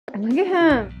Look at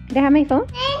him. Can I have my phone?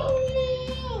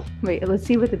 Wait, let's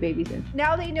see what the baby's in.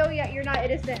 Now they know yet you're not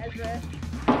innocent, Ezra.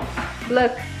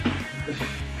 Look.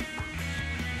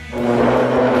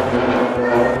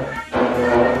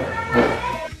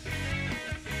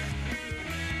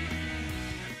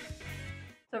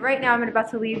 So right now I'm about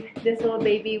to leave this little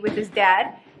baby with his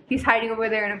dad. He's hiding over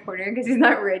there in a corner because he's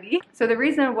not ready. So the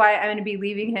reason why I'm going to be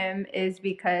leaving him is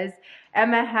because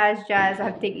Emma has Jazz. I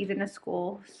have to take Ethan to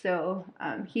school, so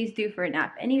he's due for a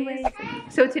nap anyways.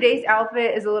 So today's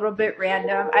outfit is a little bit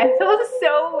random. I feel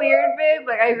so weird, babe.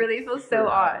 Like I really feel so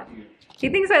odd. She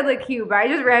thinks I look cute, but I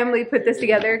just randomly put this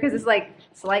together because it's like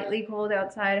slightly cold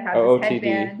outside. I have this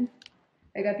headband.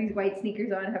 I got these white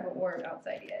sneakers on. I haven't worn them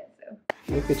outside yet, so.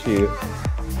 Look at you.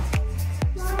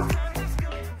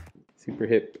 Super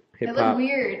hip It hop. looked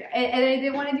weird, and I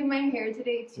didn't want to do my hair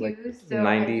today too, Like so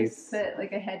 90s. I just put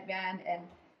like a headband, and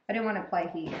I didn't want to apply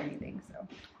heat or anything, so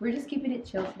we're just keeping it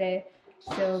chill today.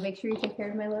 So make sure you take care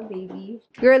of my little baby.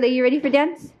 Girl, are you ready for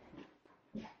dance?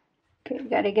 Okay, we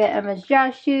gotta get Emma's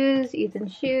Josh shoes,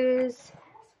 Ethan's shoes.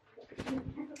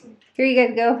 Here you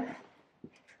guys go.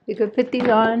 You could put these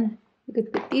on. You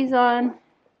could put these on.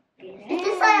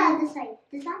 This side or this side?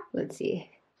 This side? Let's see.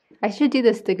 I should do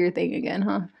the sticker thing again,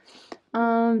 huh?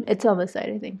 It's on this side,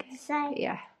 I think. This side?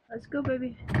 Yeah. Let's go,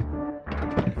 baby.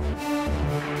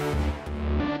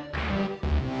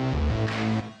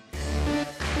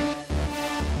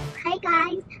 Hi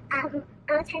guys, I'm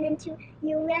turning to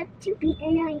you love to be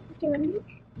in and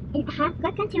I have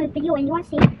got to a video and you want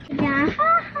to say yeah.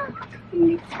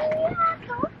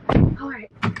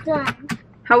 Alright, done.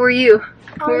 How were you?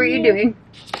 What were you doing?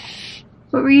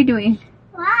 What were you doing?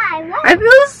 Why? What? I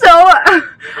feel so,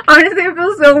 honestly, I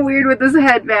feel so weird with this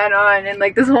headband on and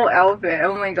like this whole outfit.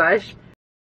 Oh my gosh.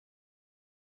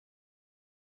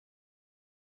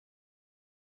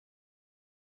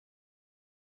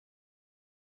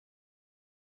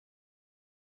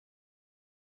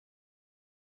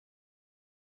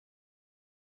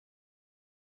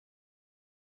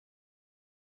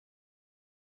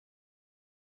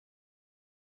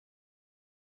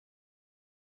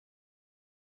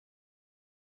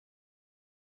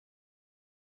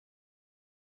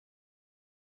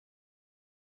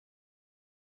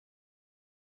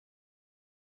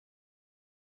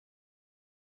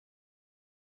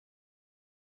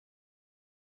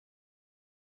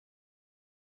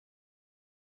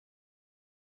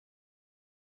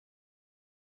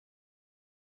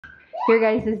 Here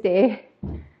guys, this day.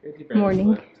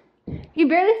 Morning. You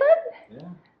barely slept?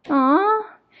 Yeah. Aww.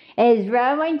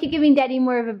 Ezra, why aren't you giving Daddy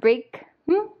more of a break?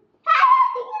 Hmm? Look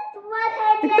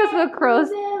at those little curls.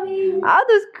 All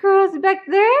those curls back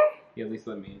there. You at least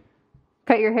let me.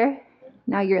 Cut your hair.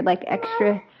 Now you're like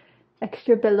extra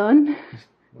balloon.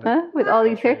 Huh? With all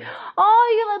these hair.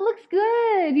 Oh, it looks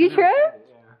good. You trim? Yeah.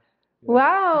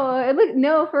 Wow. It look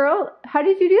no for real. How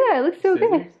did you do that? It looks so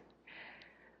good.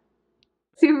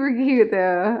 Super cute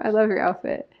though. I love your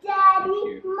outfit.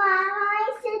 Daddy, my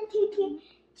said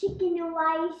chicken and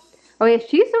rice. Oh yeah,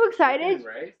 she's so excited.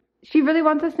 Right? She really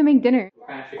wants us to make dinner. What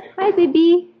kind of chicken? Hi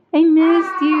baby. I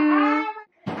missed you.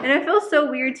 And I feel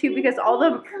so weird too because all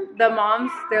the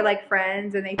moms, they're like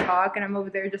friends and they talk and I'm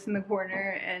over there just in the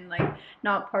corner and like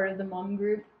not part of the mom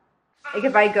group. Like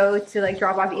if I go to like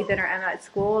drop off Ethan or Emma at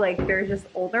school, like they're just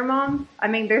older moms. I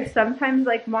mean, there's sometimes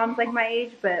like moms like my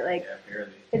age, but like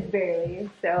barely. it's barely.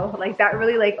 So like that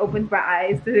really like opens my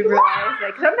eyes to realize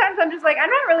like sometimes I'm just like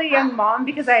I'm not really a young mom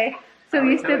because I so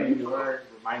used to.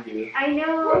 Remind you. I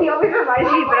know he always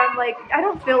reminds me, but I'm like I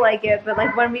don't feel like it. But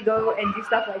like when we go and do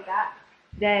stuff like that,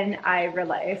 then I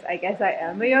realize I guess I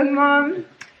am a young mom.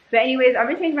 But anyways, I'm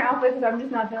gonna change my outfit because I'm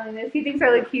just not feeling this. He thinks I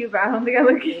look cute, but I don't think I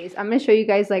look cute. I'm gonna show you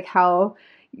guys like how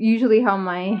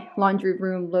my laundry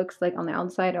room looks like on the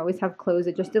outside. I always have clothes.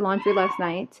 I just did laundry last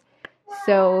night.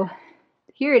 So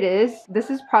here it is. This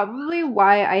is probably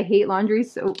why I hate laundry.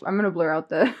 So I'm gonna blur out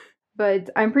the, but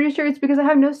I'm pretty sure it's because I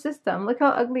have no system. Look how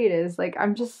ugly it is. Like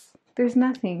there's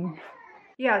nothing.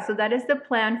 Yeah, so that is the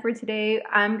plan for today.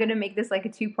 I'm gonna make this like a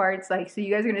 2 parts, like so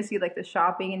you guys are gonna see like the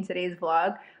shopping in today's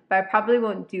vlog, but I probably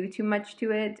won't do too much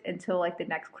to it until like the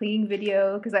next cleaning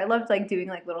video because I loved like doing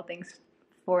like little things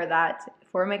for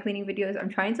my cleaning videos. I'm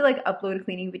trying to like upload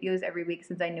cleaning videos every week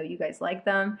since I know you guys like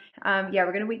them. Yeah,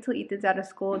 we're gonna wait till Ethan's out of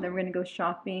school and then we're gonna go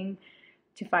shopping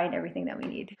to find everything that we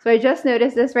need. So I just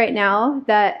noticed this right now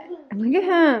that look at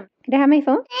him. Can I have my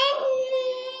phone?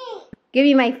 Give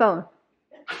me my phone.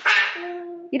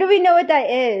 You don't even know what that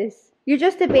is. You're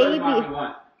just a baby. What do you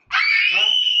want? Huh?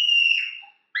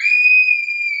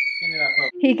 Give me that phone.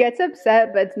 He gets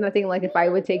upset, but it's nothing like if I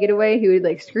would take it away. He would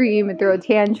like scream and throw a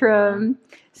tantrum.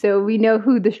 So we know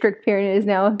who the strict parent is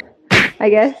now, I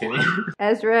guess.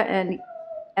 Ezra and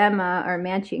Emma are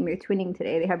matching. They're twinning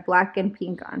today. They have black and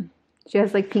pink on. She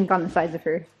has like pink on the sides of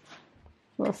her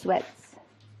little sweats.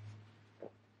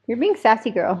 You're being sassy,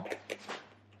 girl.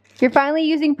 You're finally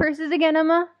using purses again,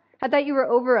 Emma? I thought you were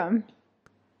over them.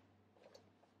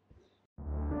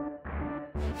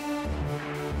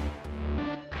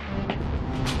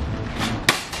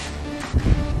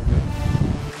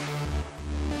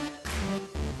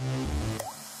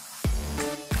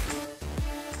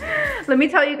 Let me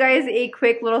tell you guys a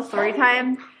quick little story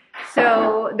time.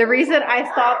 So the reason I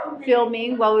stopped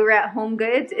filming while we were at Home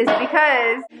Goods is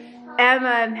because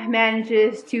Emma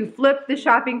manages to flip the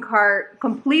shopping cart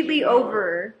completely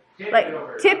over, like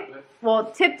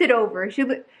tipped it over. So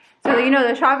you know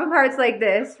the shopping cart's like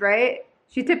this, right?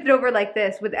 She tipped it over like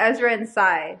this with Ezra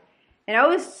inside, and I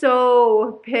was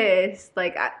so pissed.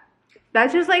 Like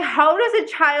that's just like, how does a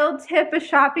child tip a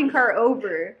shopping cart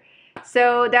over?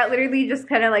 So that literally just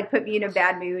kind of like put me in a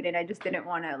bad mood, and I just didn't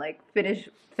want to like finish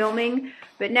filming.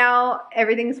 But now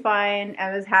everything's fine.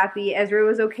 I was happy. Ezra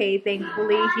was okay,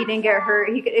 thankfully. He didn't get hurt.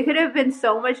 It could have been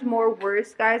so much more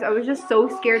worse, guys. I was just so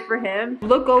scared for him.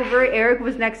 Look over, Eric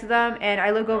was next to them, and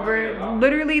I look over,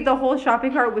 literally the whole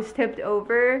shopping cart was tipped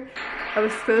over. I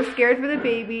was so scared for the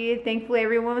baby. Thankfully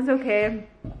everyone was okay.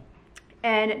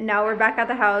 And now we're back at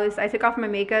the house. I took off my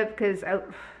makeup because I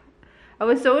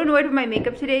was so annoyed with my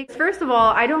makeup today. First of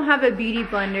all, I don't have a beauty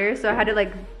blender, so I had to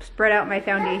like spread out my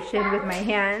foundation with my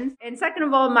hands. And second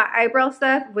of all, my eyebrow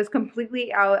stuff was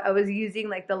completely out. I was using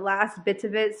like the last bits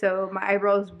of it, so my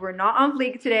eyebrows were not on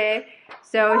fleek today.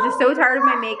 So I was just so tired of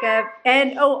my makeup.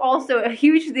 And oh, also a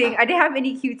huge thing, I didn't have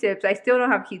any Q-tips. I still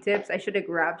don't have Q-tips. I should have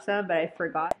grabbed some, but I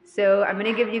forgot. So I'm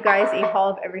gonna give you guys a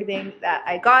haul of everything that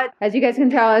I got. As you guys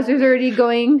can tell, Ezra's already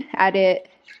going at it.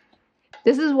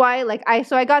 This is why, like, I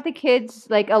got the kids,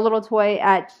 like, a little toy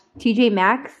at TJ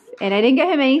Maxx, and I didn't get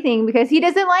him anything because he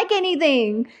doesn't like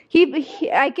anything.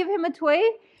 I give him a toy,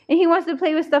 and he wants to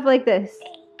play with stuff like this.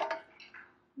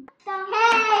 Hey,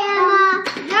 Emma,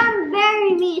 don't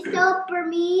bury me, super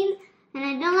mean, and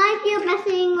I don't like you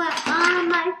messing with all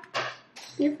my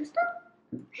beautiful stuff.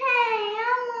 Hey,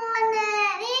 I want it.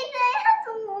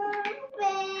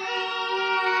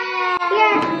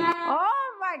 Here.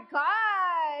 Oh, my gosh.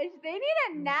 They need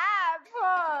a nap.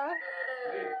 Huh?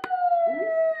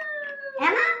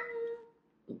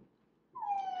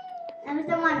 Emma's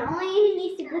the one. Only he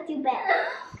needs to go to bed.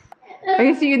 I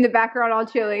can see you in the background all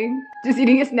chilling, just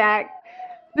eating a snack,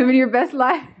 living your best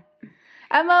life.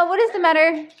 Emma, what is the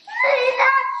matter?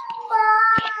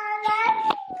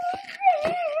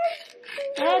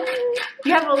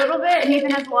 You have a little bit, and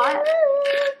Ethan has a lot.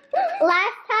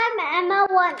 Last time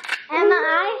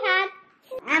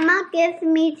Emma gives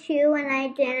me 2 and I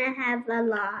didn't have a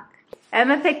lot.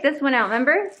 Emma picked this one out,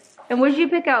 remember? And what did you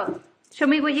pick out? Show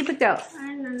me what you picked out. I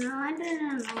don't know. I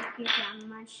didn't like it that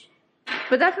much.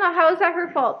 But that's not, how is that her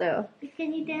fault though?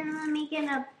 Because you didn't make it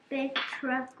a big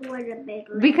truck with a big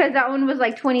lid. Because that one was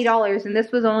like $20 and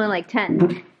this was only like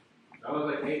 10. That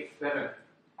was like 7.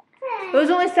 It was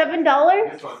only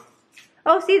 $7? This one.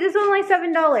 Oh, see, this was only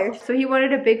 $7. So he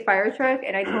wanted a big fire truck,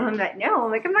 and I told him that no,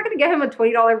 like I'm not gonna get him a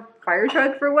 $20 fire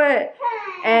truck for what?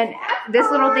 And this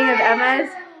little thing of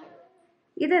Emma's.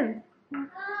 Ethan,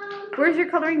 where's your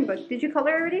coloring book? Did you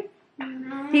color already?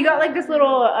 He got like this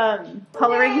little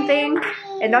coloring thing,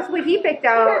 and that's what he picked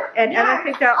out, and Emma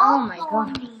picked out. Oh my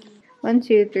god! 1,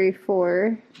 2, 3,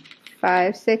 4,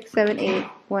 5, 6, 7, 8.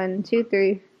 1, 2,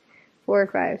 3, 4,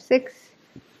 5, 6.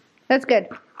 That's good.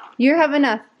 You have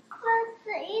enough.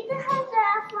 Ethan has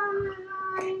that one and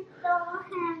I don't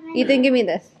have it. Ethan, give me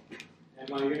this.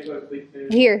 Emma, you're gonna go to sleep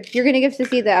soon. Here, you're gonna give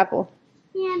Sissy the apple.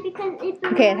 Yeah, because it's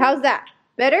Okay, how's that?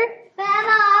 Better? But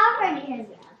Emma already has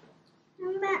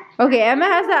that. Okay, Emma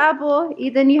has the apple.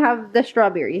 Ethan, you have the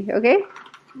strawberry, okay?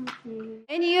 Okay.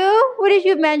 And you? What did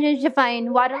you manage to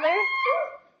find? Waterler?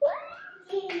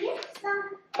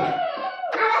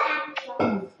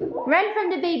 Run from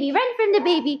the baby, run from the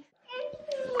baby.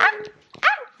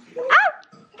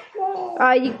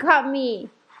 Oh, you caught me.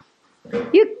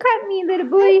 You caught me, little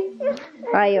boy.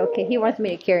 Oh, okay. He wants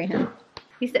me to carry him.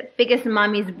 He's the biggest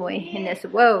mommy's boy in this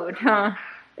world, huh?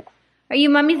 Are you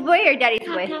mommy's boy or daddy's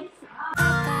boy?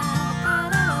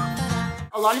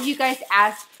 A lot of you guys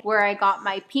asked where I got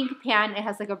my pink pan. It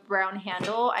has like a brown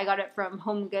handle. I got it from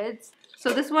Home Goods.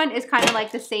 So this one is kind of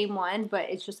like the same one, but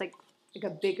it's just like a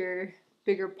bigger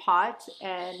pot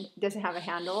and doesn't have a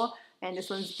handle. And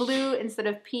this one's blue instead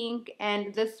of pink,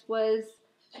 and this was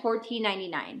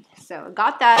 $14.99. So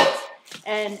got that,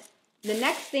 and The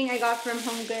next thing I got from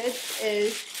HomeGoods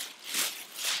is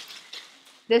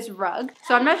this rug.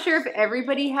 So I'm not sure if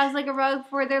everybody has like a rug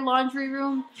for their laundry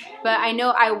room, but I know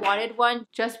I wanted one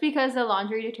just because the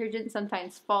laundry detergent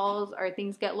sometimes falls or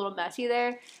things get a little messy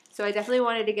there. So I definitely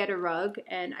wanted to get a rug,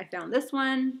 and I found this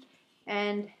one,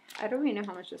 and I don't really know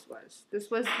how much this was.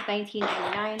 This was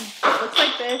 $19.99. It looks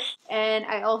like this. And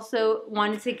I also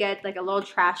wanted to get like a little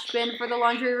trash bin for the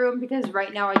laundry room because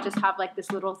right now I just have like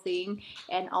this little thing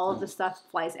and all of the stuff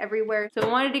flies everywhere. So I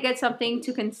wanted to get something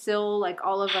to conceal like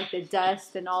all of like the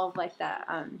dust and all of like that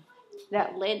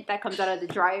lint that comes out of the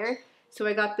dryer. So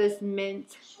I got this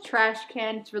mint trash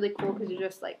can. It's really cool because it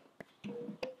just like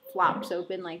flops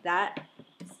open like that.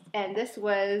 And this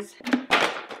was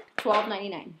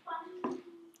 $12.99.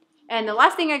 And the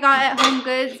last thing I got at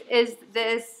HomeGoods is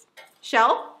this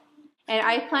shelf. And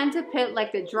I plan to put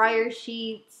like the dryer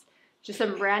sheets, just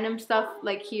some random stuff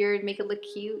like here and make it look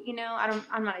cute, you know?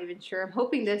 I'm not even sure. I'm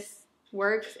hoping this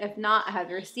works. If not, I have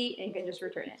the receipt and you can just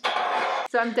return it.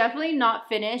 So I'm definitely not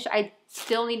finished. I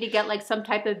still need to get like some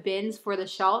type of bins for the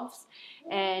shelves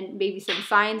and maybe some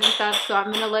signs and stuff. So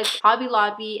I'm gonna look Hobby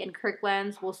Lobby and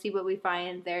Kirkland's. We'll see what we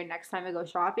find there next time I go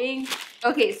shopping.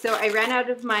 Okay, so I ran out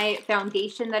of my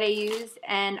foundation that I use,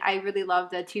 and I really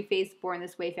love the Too Faced Born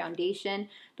This Way foundation.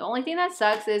 The only thing that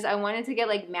sucks is I wanted to get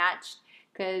like matched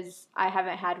because I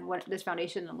haven't had this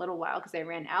foundation in a little while because I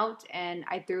ran out and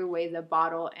I threw away the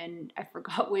bottle and I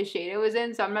forgot which shade it was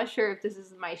in. So I'm not sure if this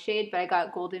is my shade, but I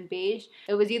got golden beige.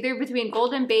 It was either between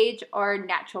golden beige or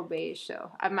natural beige, so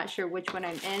I'm not sure which one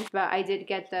I'm in. But I did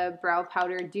get the brow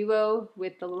powder duo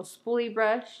with the little spoolie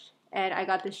brush, and I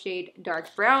got the shade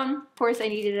dark brown. Of course, I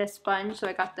needed a sponge, so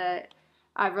I got the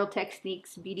Real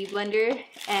Techniques Beauty Blender,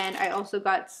 and I also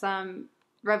got some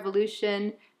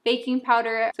Revolution baking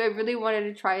powder. So I really wanted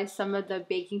to try some of the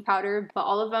baking powder, but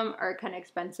all of them are kind of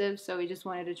expensive, so we just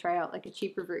wanted to try out like a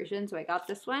cheaper version, so I got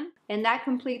this one. And that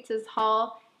completes this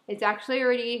haul. It's actually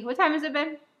already, what time has it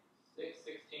been?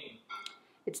 6:16.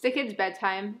 It's the kid's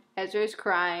bedtime. Ezra's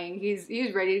crying. He's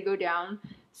ready to go down.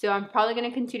 So I'm probably going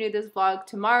to continue this vlog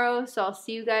tomorrow, so I'll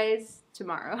see you guys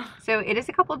tomorrow. So it is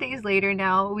a couple days later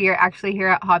now. We are actually here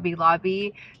at Hobby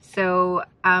Lobby. So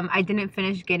I didn't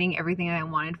finish getting everything that I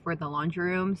wanted for the laundry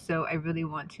room, so I really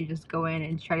want to just go in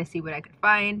and try to see what I could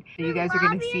find. So you guys are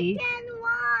going to see.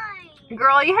 Why?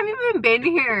 Girl, you haven't even been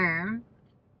here.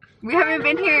 We haven't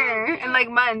been here in like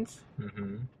months.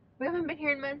 We haven't been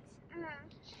here in months.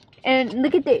 And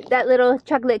look at that little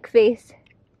chocolate face.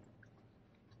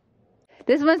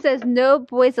 This one says no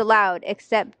boys allowed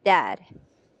except dad.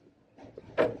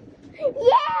 Yay!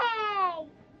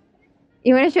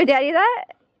 You want to show daddy that?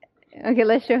 Okay,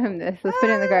 let's show him this. Let's put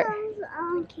it in the car.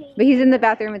 Okay. But he's in the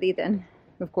bathroom with Ethan,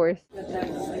 of course. No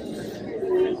boys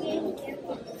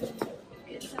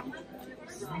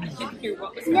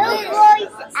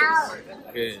out.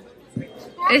 Good.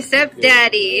 Except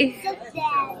daddy. Except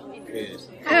Daddy. Good.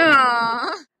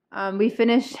 Aww. We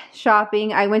finished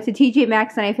shopping. I went to TJ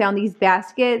Maxx and I found these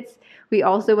baskets. We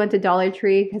also went to Dollar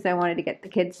Tree because I wanted to get the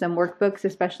kids some workbooks,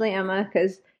 especially Emma,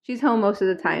 because she's home most of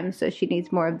the time, so she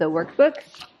needs more of the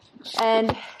workbooks.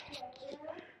 And,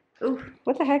 ooh,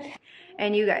 what the heck?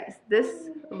 And you guys, this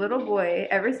little boy,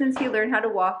 ever since he learned how to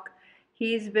walk,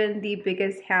 he's been the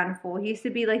biggest handful. He used to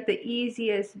be like the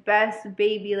easiest, best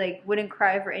baby, like wouldn't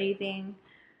cry for anything.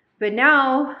 But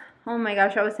now, oh my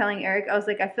gosh, I was telling Eric, I was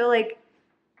like, I feel like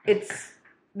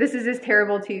this is his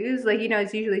terrible twos. Like, you know,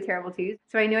 it's usually terrible twos.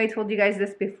 So I know I told you guys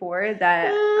this before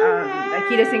that like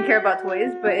he doesn't care about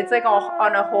toys, but it's like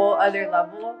on a whole other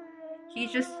level. He's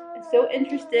just so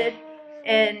interested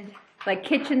in like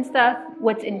kitchen stuff,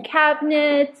 what's in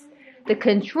cabinets, the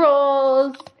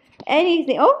controls,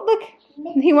 anything. Oh, look,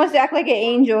 he wants to act like an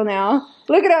angel now.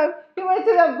 Look at him. He went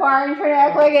to the barn trying to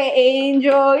act like an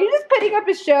angel. He's just putting up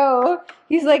a show.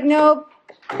 He's like, nope,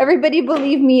 everybody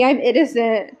believe me, I'm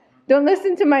innocent. Don't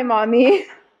listen to my mommy.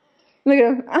 Look at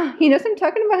him. Oh, he knows I'm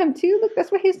talking about him too. Look,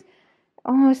 that's why he's,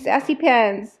 oh, sassy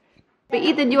pants. But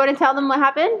Ethan, do you want to tell them what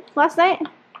happened last night?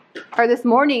 Or this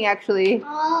morning, actually.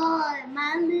 Oh,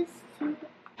 my list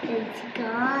is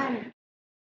gone.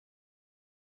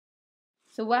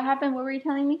 So what happened? What were you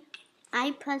telling me?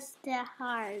 I pressed it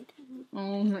hard.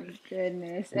 Oh my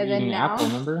goodness. You're And then eating now, apple,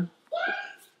 remember?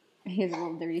 he has a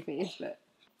little dirty face, but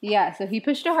yeah, so he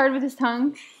pushed it hard with his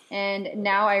tongue, and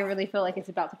now I really feel like it's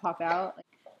about to pop out.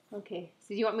 Okay, so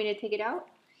do you want me to take it out?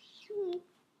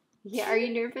 Yeah, are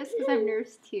you nervous? Because I'm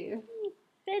nervous too.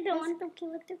 I don't want the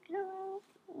blood to come out.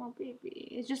 Oh baby,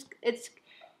 it's just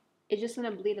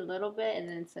gonna bleed a little bit and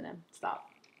then it's gonna stop.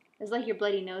 It's like your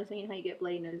bloody nose. You know how you get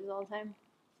bloody noses all the time?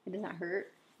 It doesn't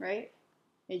hurt, right?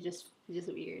 It's just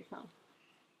weird, huh?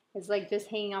 It's like just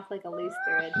hanging off like a loose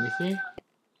thread. Let me see.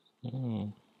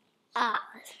 Oh. Ah,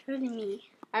 it's really me.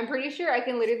 I'm pretty sure I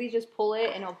can literally just pull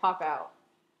it and it'll pop out.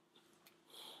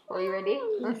 Are you ready?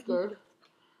 I'm scared.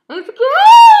 I'm scared!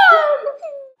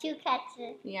 Two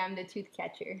catches. Yeah, I'm the tooth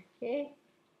catcher. Okay.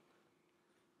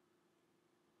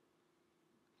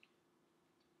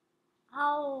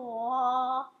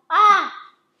 Oh. Ah.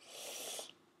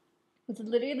 It's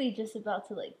literally just about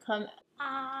to like come.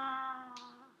 Ah.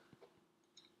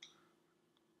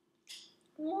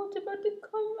 Oh, it's about to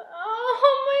come out.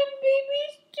 Oh, my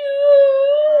baby's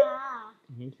tooth. Ah.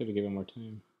 You should have given more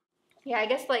time. Yeah, I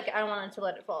guess like I wanted to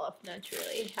let it fall off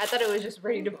naturally. I thought it was just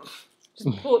ready to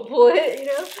just pull it, you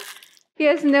know? He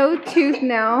has no tooth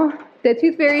now. The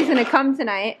tooth fairy's gonna come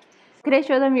tonight. Could I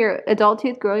show them your adult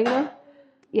tooth growing though?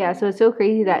 Yeah, so it's so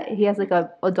crazy that he has like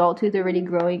a adult tooth already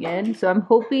growing in. So I'm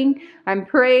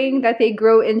praying that they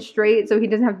grow in straight so he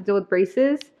doesn't have to deal with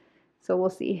braces. So we'll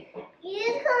see. He's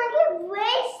gonna get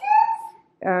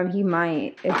braces? He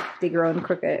might if they grow in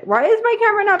crooked. Why is my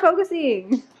camera not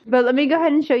focusing? But let me go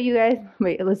ahead and show you guys.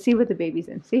 Wait, let's see what the baby's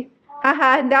in. See?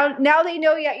 Haha, now they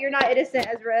know yet you're not innocent,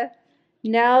 Ezra.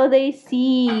 Now they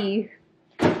see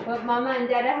what Mama and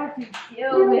Dada have to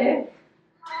deal with.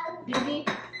 Baby,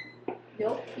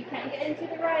 nope, you can't get into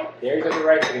the ride. There you go, the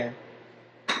right again.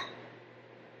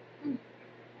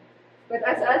 But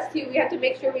that's us too. We have to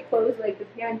make sure we close like the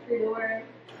pantry door.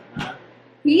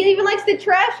 He even likes the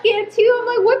trash can too. I'm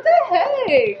like, what the heck?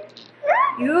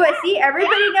 You see,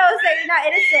 everybody knows that you're not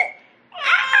innocent.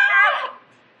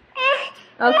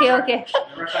 Okay.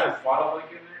 Remember trying to swaddle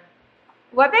blanket in there?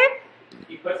 What, babe?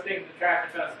 He puts things in the trash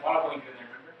and tries to swaddle blanket in there,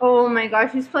 remember? Oh my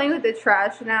gosh, he's playing with the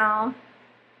trash now.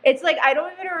 It's like, I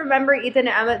don't even remember Ethan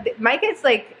and Emma. My kids,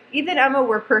 like, Ethan and Emma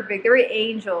were perfect. They were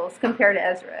angels compared to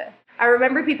Ezra. I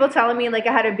remember people telling me, like,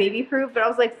 I had a baby proof, but I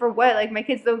was like, for what? Like, my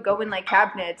kids don't go in, like,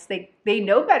 cabinets. They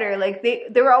know better. Like,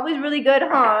 they were always really good,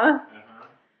 huh?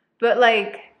 But,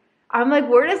 like, I'm like,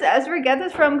 where does Ezra get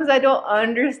this from? Because I don't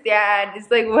understand. It's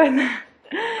like, what?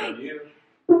 From you.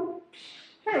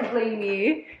 Don't blame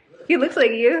me. He looks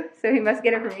like you, so he must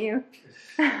get it from you.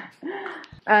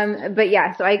 But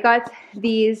yeah, so I got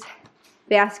these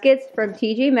baskets from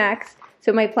TJ Maxx.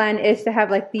 So my plan is to have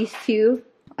like these two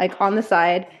like on the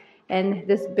side and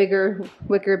this bigger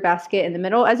wicker basket in the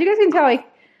middle. As you guys can tell,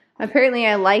 apparently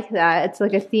I like that. It's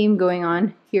like a theme going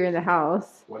on here in the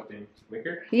house. What thing?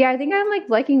 Wicker? Yeah, I think I'm like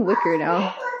liking wicker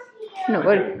now. No, I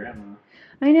what? got a grandma.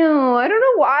 I know. I don't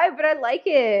know why, but I like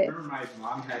it. Remember my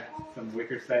mom had some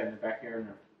wicker set in the backyard.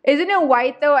 Isn't it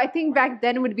white though? I think back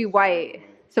then it would be white.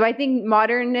 So I think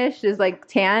modernish is like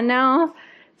tan now.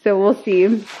 So we'll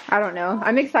see. I don't know.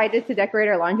 I'm excited to decorate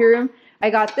our laundry room. I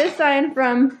got this sign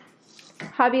from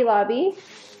Hobby Lobby.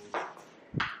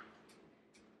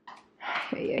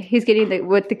 He's getting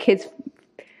what the kids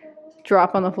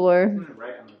drop on the floor.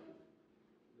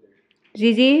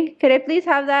 Zizi, could I please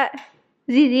have that?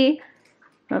 Zizi.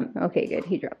 Okay, good.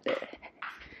 He dropped it.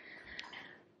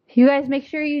 You guys make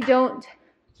sure you don't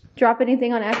drop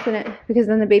anything on accident because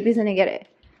then the baby's gonna get it.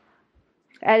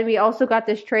 And we also got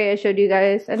this tray I showed you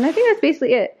guys, and I think that's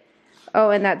basically it. Oh,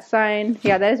 and that sign.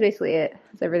 Yeah, that is basically it.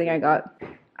 That's everything I got.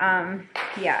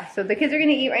 Yeah, so the kids are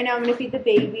gonna eat right now. I'm gonna feed the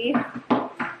baby.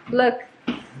 Look.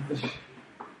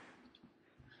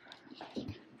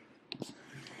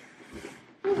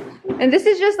 And this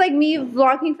is just like me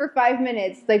vlogging for 5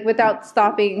 minutes, like without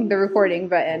stopping the recording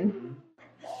button.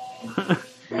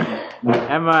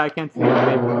 Emma, I can't see your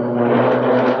baby.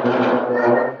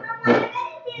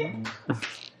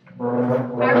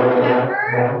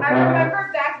 I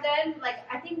remember back then, like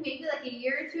I think maybe like a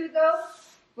year or two ago,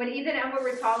 when Ethan and Emma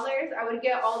were toddlers, I would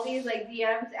get all these like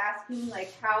DMs asking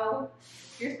like how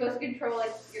you're supposed to control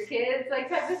like your kids, like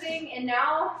type of thing. And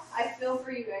now I feel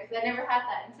for you guys. I never had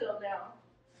that until now.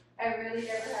 I really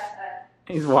never had that.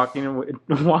 He's walking. Mama,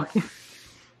 can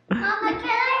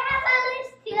I have at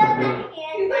least two other hands?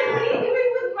 He's like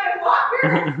leaving with my walker.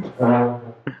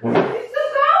 It's still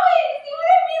going. See what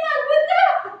I mean? Like with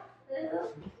that.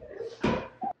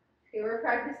 Okay, we're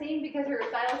practicing because her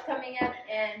recital's coming up,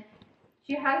 and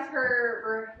she has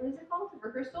her what is it called?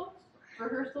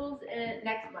 Rehearsals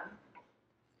next month.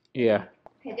 Yeah.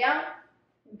 Okay, down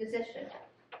in position.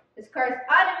 This car is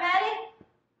automatic.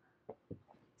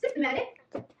 Systematic.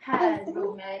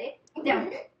 Automatic.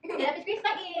 Down. Get up the screen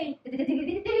slightly.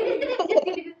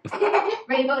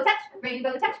 Rainbow touch.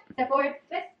 Rainbow touch. Step forward.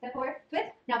 Twist. Step forward.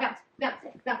 Twist. Now bounce. Bounce.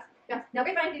 Bounce. Bounce. Now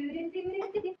grapevine.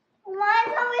 Why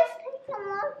does it always take so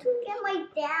long to get my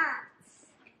dance?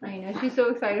 I know. She's so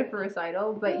excited for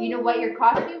recital. But you know what? Your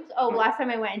costumes. Oh, last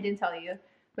time I went and didn't tell you.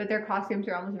 But their costumes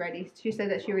are almost ready. She said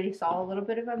that she already saw a little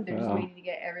bit of them. They're just Oh. waiting to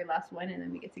get every last one, and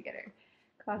then we get to get her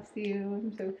costume.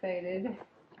 I'm so excited.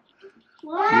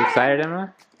 What? You excited,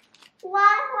 Emma?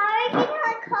 Why are we getting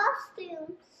like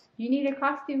costumes? You need a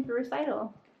costume for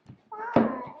recital. Why?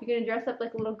 You're gonna dress up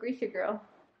like a little greaser girl.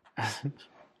 It's gonna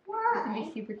Why?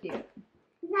 be super cute.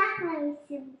 Not gonna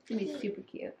be It's gonna be super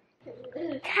cute.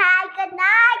 Hi, good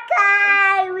night,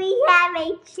 guys. We have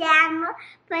a channel,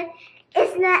 but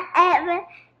it's not ever.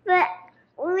 But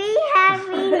we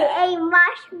having a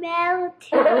marshmallow too.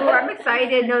 Oh, I'm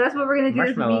excited. No, that's what we're gonna do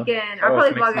this Marshmallow. weekend. Oh, I'll probably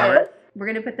it's vlog mixed it. We're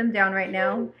gonna put them down right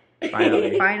now.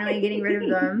 Finally. Finally getting rid of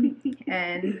them.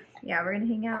 And yeah, we're gonna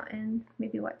hang out and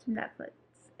maybe watch some Netflix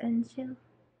and chill.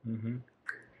 Mm-hmm.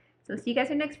 So see you guys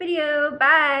in the next video.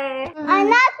 Bye. I'm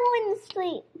not going to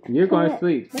sleep. You're going to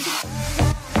sleep.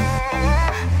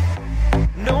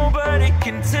 Nobody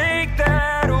can take